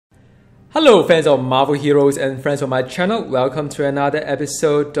Hello fans of Marvel Heroes and friends of my channel, welcome to another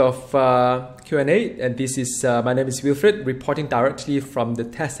episode of Q&A, and this is my name is Wilfred, reporting directly from the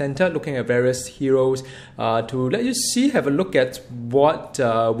test center, looking at various heroes to let you have a look at what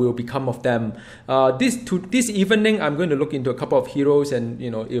will become of them. This evening I'm going to look into a couple of heroes, and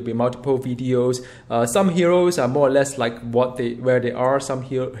it'll be multiple videos. Some heroes are more or less like where they are, some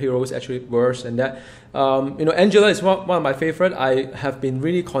heroes actually worse than that. Angela is one of my favorite. I have been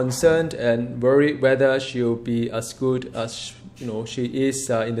really concerned and worried whether she'll be as good as she is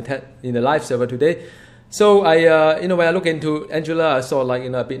in the live server today. So when I look into Angela, I saw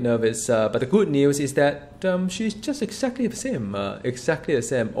a bit nervous. But the good news is that she's just exactly the same.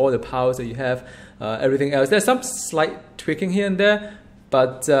 All the powers that you have, everything else. There's some slight tweaking here and there,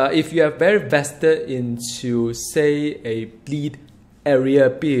 but if you are very vested into, say, a bleed area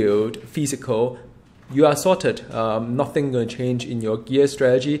build, physical, you are sorted. Nothing going to change in your gear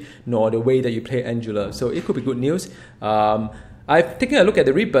strategy nor the way that you play Angela. So it could be good news. I've taken a look at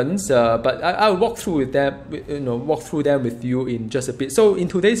the ribbons, but I'll walk through them with you in just a bit. So in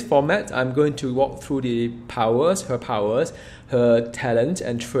today's format, I'm going to walk through the powers, her talent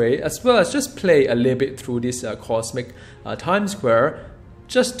and trait, as well as just play a little bit through this cosmic time square,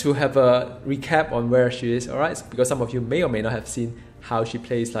 just to have a recap on where she is. All right, because some of you may or may not have seen how she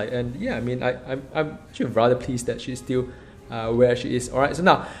plays and yeah, I mean I'm actually rather pleased that she's still where she is. All right, so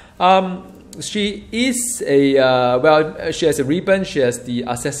now she is a she has a ribbon, she has the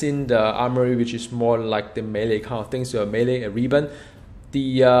assassin, the armory, which is more like the melee kind of thing. So a melee, a ribbon,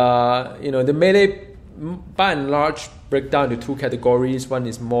 the the melee by and large break down to two categories. One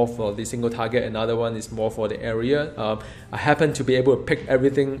is more for the single target, another one is more for the area. I happen to be able to pick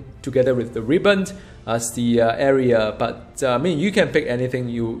everything together with the ribbon as the area, but I mean, you can pick anything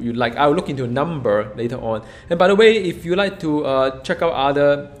you like. I'll look into a number later on. And by the way, if you like to check out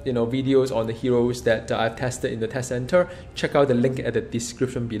other videos on the heroes that I've tested in the test center, check out the link at the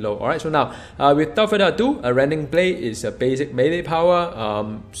description below. All right, so now without further ado, a Rending Blade is a basic melee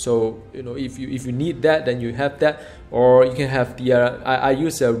power. So if you need that, then you have that. Or you can have the I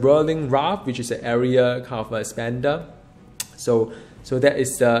use a Whirling Wrath, which is an area kind of a expander. So that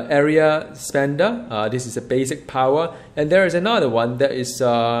is the area expander. This is a basic power, and there is another one that is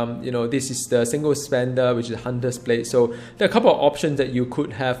this is the single expander, which is Hunter's Blade. So there are a couple of options that you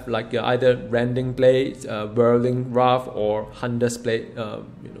could have, like either Rending Blade, Whirling Wrath, or Hunter's Blade.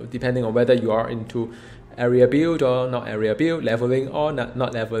 Depending on whether you are into area build or not area build, leveling or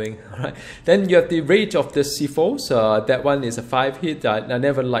not leveling. Right. Then you have the Rage of the Seafolds. That one is a 5 hit. I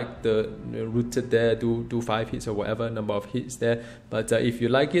never liked the rooted there, do 5 hits or whatever number of hits there. But if you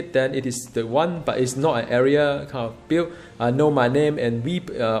like it, then it is the one. But it's not an area kind of build. Know My Name and Weep.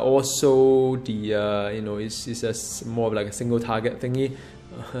 Also the it's more of like a single target thingy.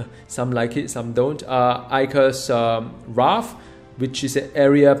 Some like it, some don't. Icar's Wrath, which is an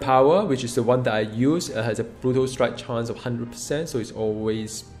area power, which is the one that I use. It has a brutal strike chance of 100%, so it's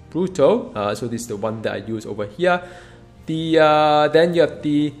always brutal. So this is the one that I use over here. Then you have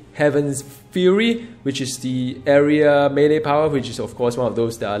the Heaven's Fury, which is the area melee power, which is of course one of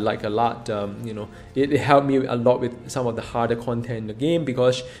those that I like a lot. It helped me a lot with some of the harder content in the game,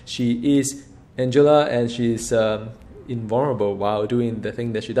 because she is Angela and she's invulnerable while doing the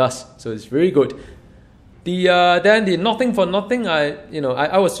thing that she does. So it's very good. Then the Nothing for Nothing,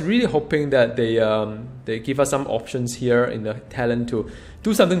 I was really hoping that they give us some options here in the talent to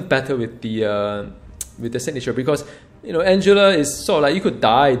do something better with the signature, because Angela is sort of like you could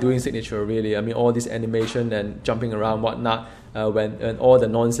die doing signature, really. I mean, all this animation and jumping around, whatnot, and all the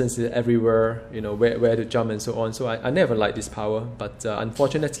nonsense is everywhere, where to jump and so on. So I never liked this power, but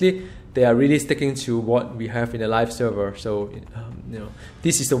unfortunately they are really sticking to what we have in the live server. So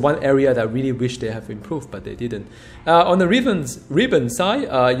this is the one area that I really wish they have improved, but they didn't. On the ribbon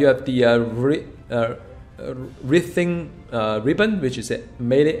side, you have the Writhing Ribbon, which is a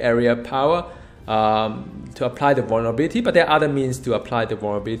melee area power to apply the vulnerability, but there are other means to apply the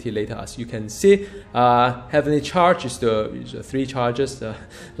vulnerability later, as you can see. Heavenly Charge is the 3 charges,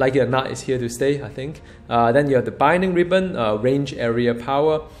 like it or not, is here to stay, I think. Then you have the Binding Ribbon, range area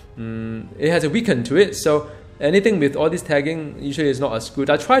power. It has a weaken to it, so anything with all this tagging usually is not as good.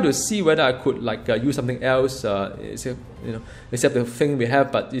 I try to see whether I could use something else, except the thing we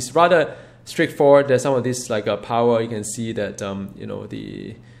have, but it's rather straightforward. There's some of this power. You can see that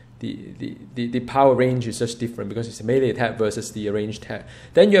the power range is just different because it's a melee attack versus the ranged attack.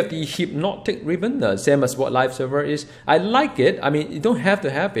 Then you have the Hypnotic Ribbon, same as what live server is. I like it. I mean, you don't have to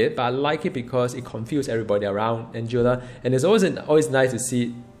have it, but I like it because it confuses everybody around Angela, and it's always nice to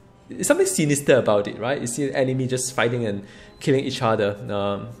see it's something sinister about it, right? You see the enemy just fighting and killing each other,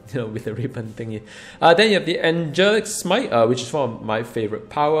 with the ribbon thingy. Then you have the Angelic Smite, which is one of my favorite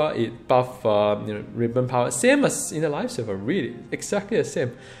power. It buff ribbon power, same as in the live server, really, exactly the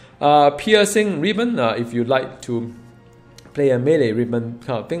same. Piercing ribbon, if you like to play a melee ribbon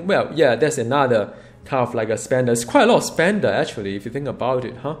kind of thing. Well, yeah, that's another kind of like a spender. It's quite a lot of spender actually, if you think about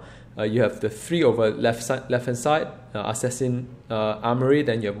it, huh? You have the 3 over left hand side, Assassin Armory.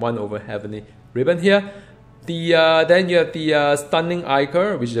 Then you have 1 over Heavenly Ribbon here. Then you have the Stunning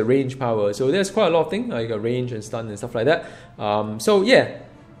Ichor, which is a range power. So there's quite a lot of things like a range and stun and stuff like that. So yeah,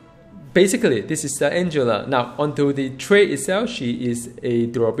 basically this is Angela. Now onto the trait itself. She is a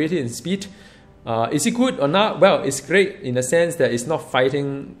durability and speed. Is it good or not? Well, it's great in the sense that it's not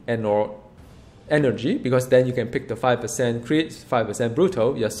fighting and/or energy, because then you can pick the 5% crit, 5%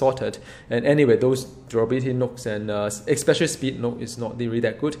 brutal, you're sorted. And anyway, those durability nooks and especially speed nook is not really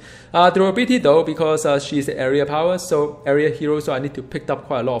that good. Durability though, because she's the area power, so area hero, so I need to pick up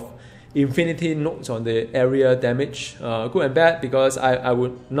quite a lot of infinity notes on the area damage. Good and bad, because I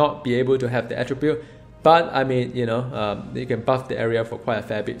would not be able to have the attribute. But I mean, you can buff the area for quite a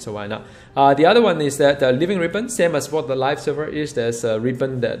fair bit, so why not? The other one is that the Living Ribbon, same as what the live server is. There's a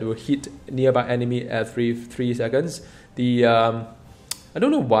ribbon that will hit nearby enemy at 3 seconds. I don't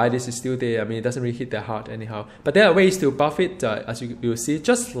know why this is still there. I mean, it doesn't really hit that hard anyhow. But there are ways to buff it, as you will see,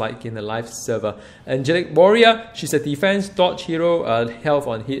 just like in the live server. Angelic Warrior, she's a defense dodge hero, health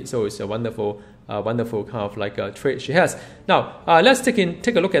on hit, so it's a wonderful kind of like a trait she has. Now, let's take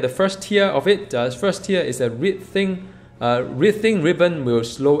a look at the first tier of it. First tier is a Writhing Ribbon will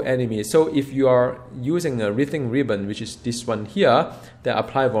slow enemies. So if you are using a Writhing Ribbon, which is this one here, that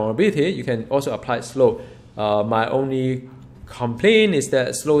apply vulnerability, you can also apply slow. My only complaint is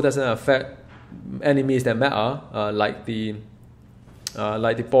that slow doesn't affect enemies that matter, like the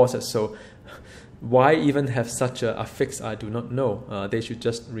bosses. So why even have such a fix? I do not know. They should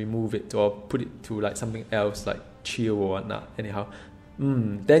just remove it or put it to like something else, like chill or whatnot. Anyhow,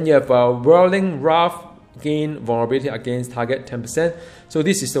 then you have Whirling Wrath, gain vulnerability against target 10%. So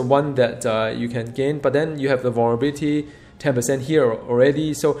this is the one that you can gain, but then you have the vulnerability 10% here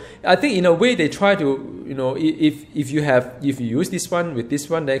already. So I think in a way they try to, if you use this one with this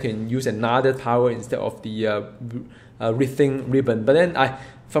one, they can use another power instead of the Writhing Ribbon. But then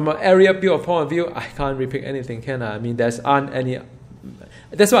from an area build point of view, I can't repick anything, can I? I mean, aren't any.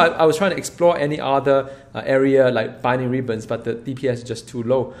 That's why I was trying to explore any other area like Binding Ribbons, but the DPS is just too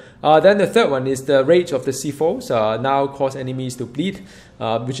low. Then the third one is the Rage of the Sea Foes. Now cause enemies to bleed,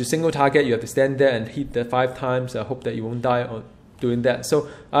 which is single target. You have to stand there and hit that 5 times. I hope that you won't die on doing that. So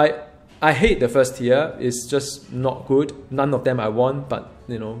I hate the first tier. It's just not good. None of them I want, but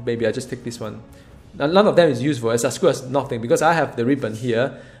maybe I just take this one. None of them is useful. It's as good as nothing, because I have the ribbon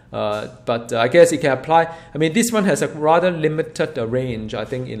here. But I guess it can apply. I mean, this one has a rather limited range, I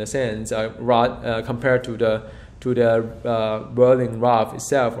think, in a sense, compared to the Whirling Wrath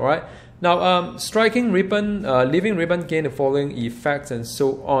itself. All right. Now, Striking Ribbon, Living Ribbon gain the following effects and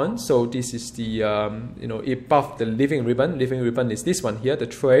so on. So this is the it buffed the Living Ribbon. Living Ribbon is this one here, the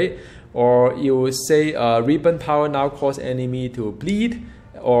trait. Or you will say Ribbon power now cause enemy to bleed.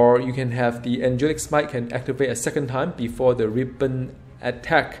 Or you can have the Angelic Smite can activate a second time before the ribbon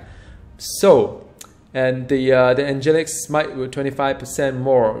attack. So, and the Angelic Smite with 25%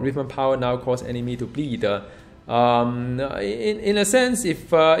 more ribbon power now cause enemy to bleed. In a sense,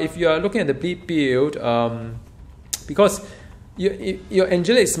 if you are looking at the bleed build, because your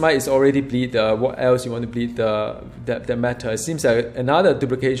Angelic Smite is already bleed, what else you want to bleed that matter? It seems like another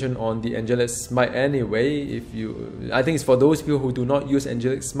duplication on the Angelic Smite anyway. I think it's for those people who do not use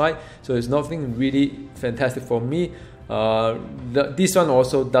Angelic Smite, so it's nothing really fantastic for me. This one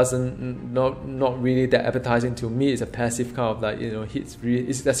also not really that appetizing to me. It's a passive kind of like hits,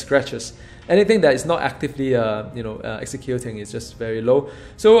 it's that scratches. Anything that is not actively executing is just very low.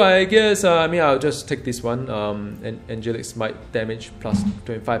 So I guess I'll just take this one. Angelic Smite damage plus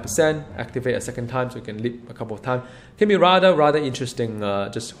 25%. Activate a second time so you can leap a couple of times. Can be rather interesting.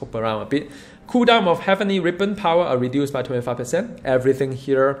 Just hop around a bit. Cooldown of Heavenly Ribbon power are reduced by 25%. Everything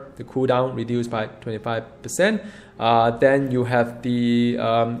here, the cooldown reduced by 25%. Then you have the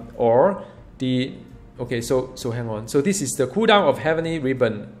so hang on. So this is the cooldown of Heavenly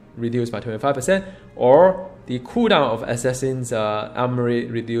Ribbon reduced by 25%, or the cooldown of Assassin's Armory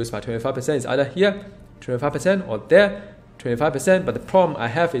reduced by 25%. It's either here 25% or there 25%. But the problem I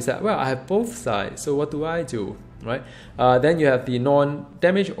have is that, well, I have both sides. So what do I do? Right? Then you have the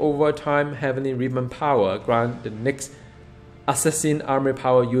non-damage over time Heavenly Ribbon power grant the next Assassin Armory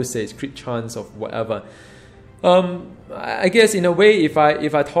power usage crit chance of whatever. I guess in a way, if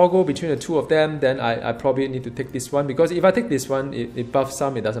I toggle between the two of them, then I probably need to take this one, because if I take this one, it buffs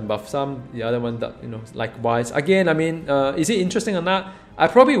some, it doesn't buff some. The other one, that, likewise. Again, I mean, is it interesting or not? I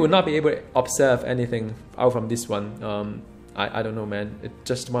probably would not be able to observe anything out from this one. I don't know, man. It's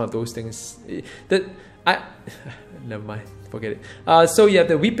just one of those things that never mind, forget it. So you have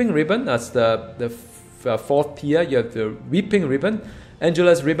the Weeping Ribbon. That's the fourth tier. You have the Weeping Ribbon.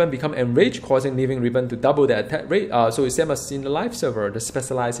 Angela's Ribbon become enraged, causing Living Ribbon to double the attack rate. So it's same as in the live server. The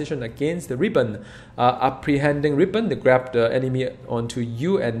specialization against the Ribbon. Apprehending Ribbon, they grab the enemy onto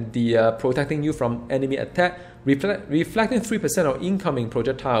you and the protecting you from enemy attack, reflecting 3% of incoming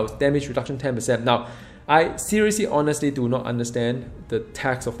projectiles, damage reduction 10%. Now, I seriously, honestly do not understand the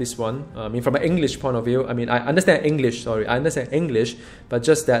text of this one. I mean, from an English point of view, I mean, I understand English, but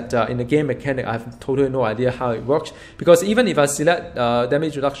just that in the game mechanic, I have totally no idea how it works. Because even if I select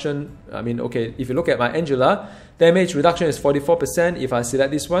damage reduction, I mean, okay, if you look at my Angela, damage reduction is 44%. If I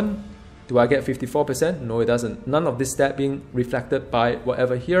select this one, do I get 54%? No, it doesn't. None of this stat being reflected by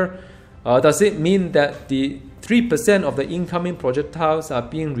whatever here. Does it mean that the 3% of the incoming projectiles are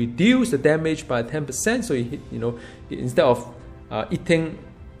being reduced the damage by 10%? So instead of eating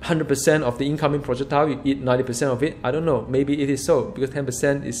 100% of the incoming projectile, you eat 90% of it. I don't know. Maybe it is so, because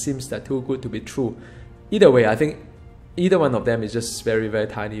 10% it seems that too good to be true. Either way, I think either one of them is just very, very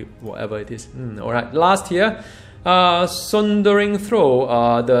tiny, whatever it is. All right. Last here, Sundering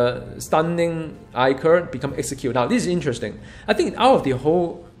Throw, the stunning Iker become execute. Now this is interesting. I think out of the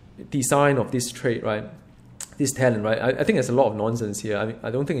whole design of this trait, right? This talent, right? I think there's a lot of nonsense here. I mean, I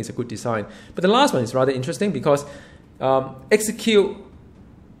don't think it's a good design. But the last one is rather interesting because execute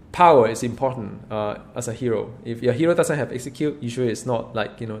power is important as a hero. If your hero doesn't have execute, usually it's not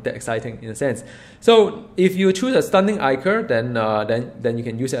like that exciting in a sense. So if you choose a stunning Iker, then you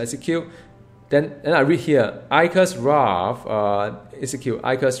can use the execute. Then I read here, Iker's Wrath, execute.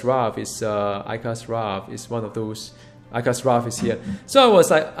 Iker's Wrath is one of those. Iker's Wrath is here. So I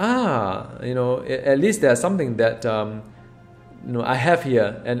was like, at least there's something that I have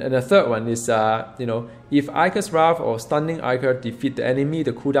here. And the third one is, if Iker's Wrath or Stunning Iker defeat the enemy,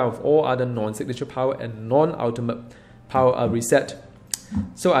 the cooldown of all other non-signature power and non-ultimate power are reset.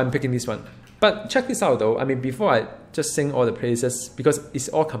 So I'm picking this one. But check this out though. I mean, before I just sing all the praises, because it's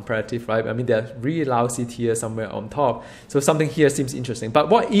all comparative, right? I mean, there's really lousy tier somewhere on top. So something here seems interesting. But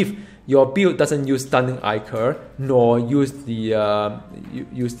what if your build doesn't use Stunning Iker, nor use the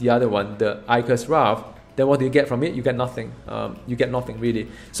other one, the Iker's Wrath? Then what do you get from it? You get nothing. You get nothing really.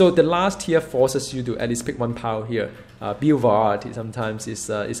 So the last tier forces you to at least pick one power here. Build variety sometimes is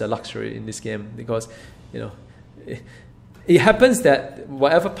a luxury in this game, because it happens that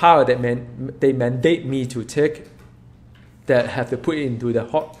whatever power that they mandate me to take, that have to put it into the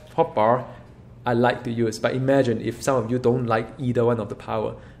hotbar, I like to use. But imagine if some of you don't like either one of the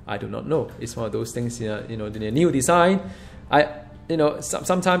power. I do not know. It's one of those things. The new design.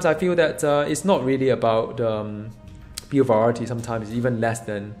 Sometimes I feel that it's not really about build variety. Sometimes it's even less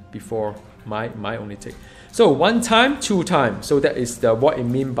than before my only take. So 1 time, 2 times. So that is what it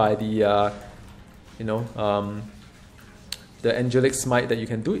mean by the the angelic smite, that you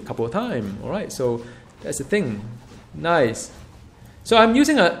can do it a couple of times. All right. So that's the thing. Nice. So I'm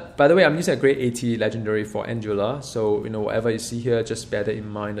using by the way, I'm using a grade 80 legendary for Angela. So whatever you see here, just bear that in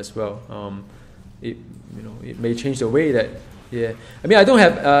mind as well. It may change the way that. Yeah, I mean, I don't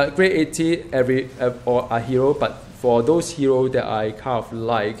have grade 80 or a hero, but for those heroes that I kind of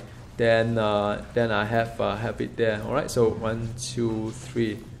like, then I have it there. All right, so 1, 2,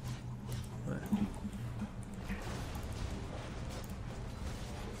 3.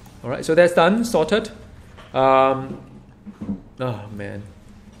 All right, so that's done, sorted. Oh man.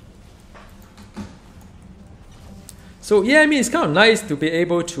 So yeah, I mean, it's kind of nice to be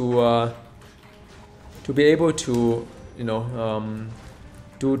able to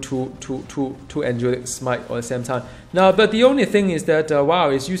do two angelic smite at the same time. Now, but the only thing is that wow,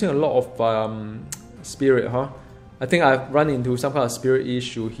 it's using a lot of spirit, huh? I think I've run into some kind of spirit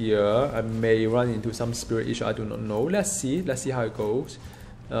issue here. I may run into some spirit issue. I do not know. Let's see how it goes.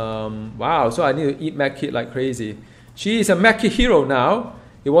 Wow, so I need to eat medkit like crazy. She is a medkit hero now.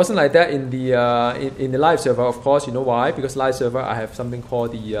 It wasn't like that in the live server, of course. You know why? Because live server, I have something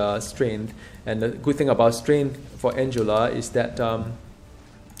called the strength, and the good thing about strength for Angela is that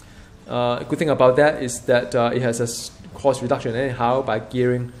it has a cost reduction anyhow by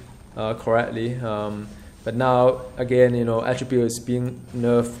gearing correctly. But now again, attribute is being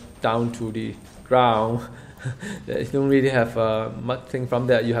nerfed down to the ground. You don't really have much thing from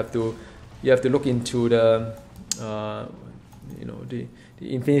that. You have to look into the you know, the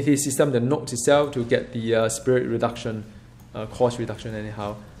infinity system, the note itself, to get the spirit reduction, cost reduction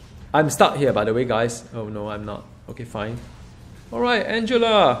anyhow. I'm stuck here, by the way, guys. Oh no, I'm not. Okay, fine. Alright,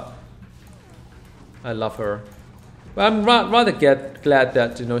 Angela. I love her. But I'm rather glad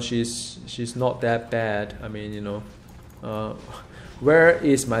that, you know, she's not that bad. I mean, you know, where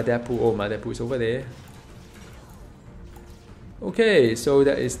is my Deadpool? Oh, my Deadpool is over there. Okay, so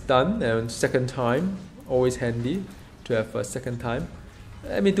that is done. And second time, always handy to have a second time.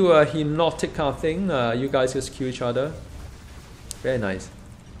 Let me do a hypnotic kind of thing. You guys just kill each other. Very nice.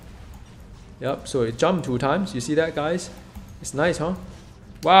 Yep, so it jumped 2 times. You see that, guys? It's nice, huh?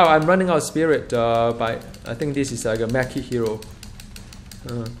 Wow, I'm running out of spirit by... I think this is like a Mech-Kit hero.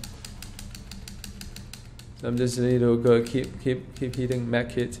 I'm just need to go keep hitting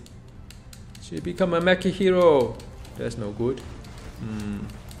Mech-Kit. She become a Mech-Kit hero. That's no good.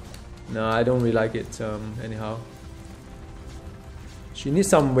 No, I don't really like it. Anyhow, she needs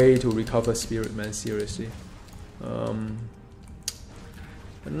some way to recover spirit, man. Seriously. I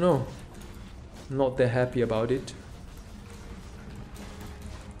don't know. I'm not that happy about it.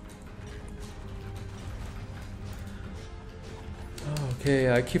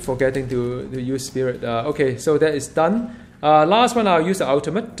 Okay, I keep forgetting to use spirit. Okay, so that is done. Last one, I'll use the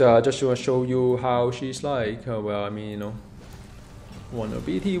ultimate just to show you how she's like. Well, I mean, you know,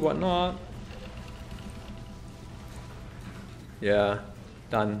 vulnerability, whatnot. Yeah,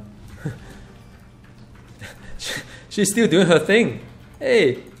 done. She's still doing her thing.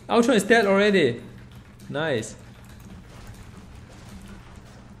 Hey, Ultron is dead already. Nice.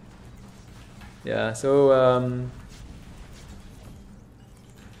 Yeah, so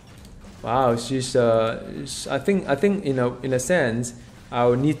wow, she's I think in a sense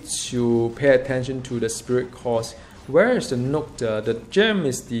I'll need to pay attention to the spirit cost. Where is the note? The gem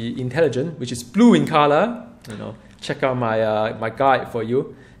is the intelligent, which is blue in color. You know, check out my my guide for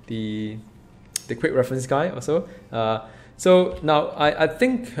you, the quick reference guide also. So now I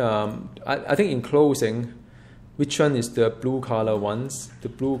think I think in closing, which one is the blue color ones? The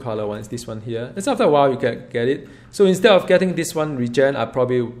blue color one is this one here. It's after a while you can get it. So instead of getting this one regen, I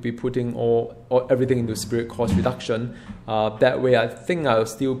probably will be putting everything into spirit cost reduction. That way I think I'll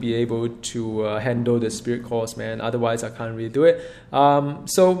still be able to handle the spirit cost, man. Otherwise I can't really do it.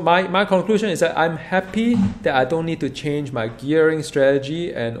 So my conclusion is that I'm happy that I don't need to change my gearing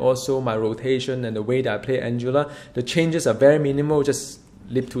strategy and also my rotation and the way that I play Angela. The changes are very minimal, just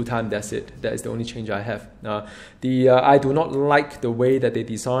lip 2 times, that's it. That is the only change I have. I do not like the way that they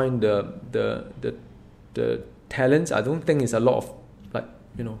design the talents. I don't think it's a lot of, like,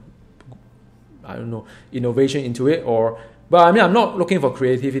 you know, I don't know, innovation into it, or but I mean, I'm not looking for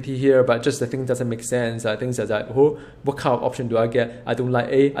creativity here, but just the thing doesn't make sense. I think that like, oh, what kind of option do I get? I don't like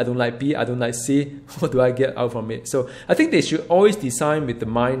A, I don't like B, I don't like C. What do I get out from it? So I think they should always design with the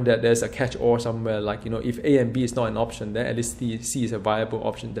mind that there's a catch-all somewhere. Like, you know, if A and B is not an option, then at least C is a viable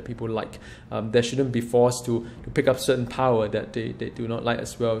option that people like. They shouldn't be forced to pick up certain power that they do not like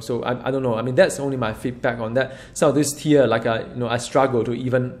as well. So I don't know. I mean, that's only my feedback on that. Some of this tier, like I struggle to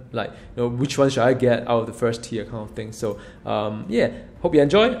even, like, you know, which one should I get out of the first tier kind of thing. So yeah, hope you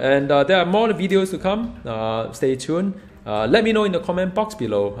enjoy, and there are more videos to come. Stay tuned. Let me know in the comment box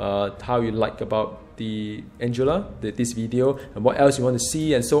below how you like about the Angela, this video, and what else you want to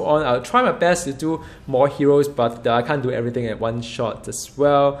see, and so on. I'll try my best to do more heroes, but I can't do everything at one shot as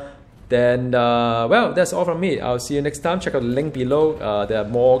well. Then well, that's all from me. I'll see you next time. Check out the link below. There are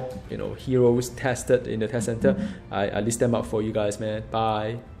more, you know, heroes tested in the test center. I list them out for you guys, man.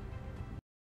 Bye.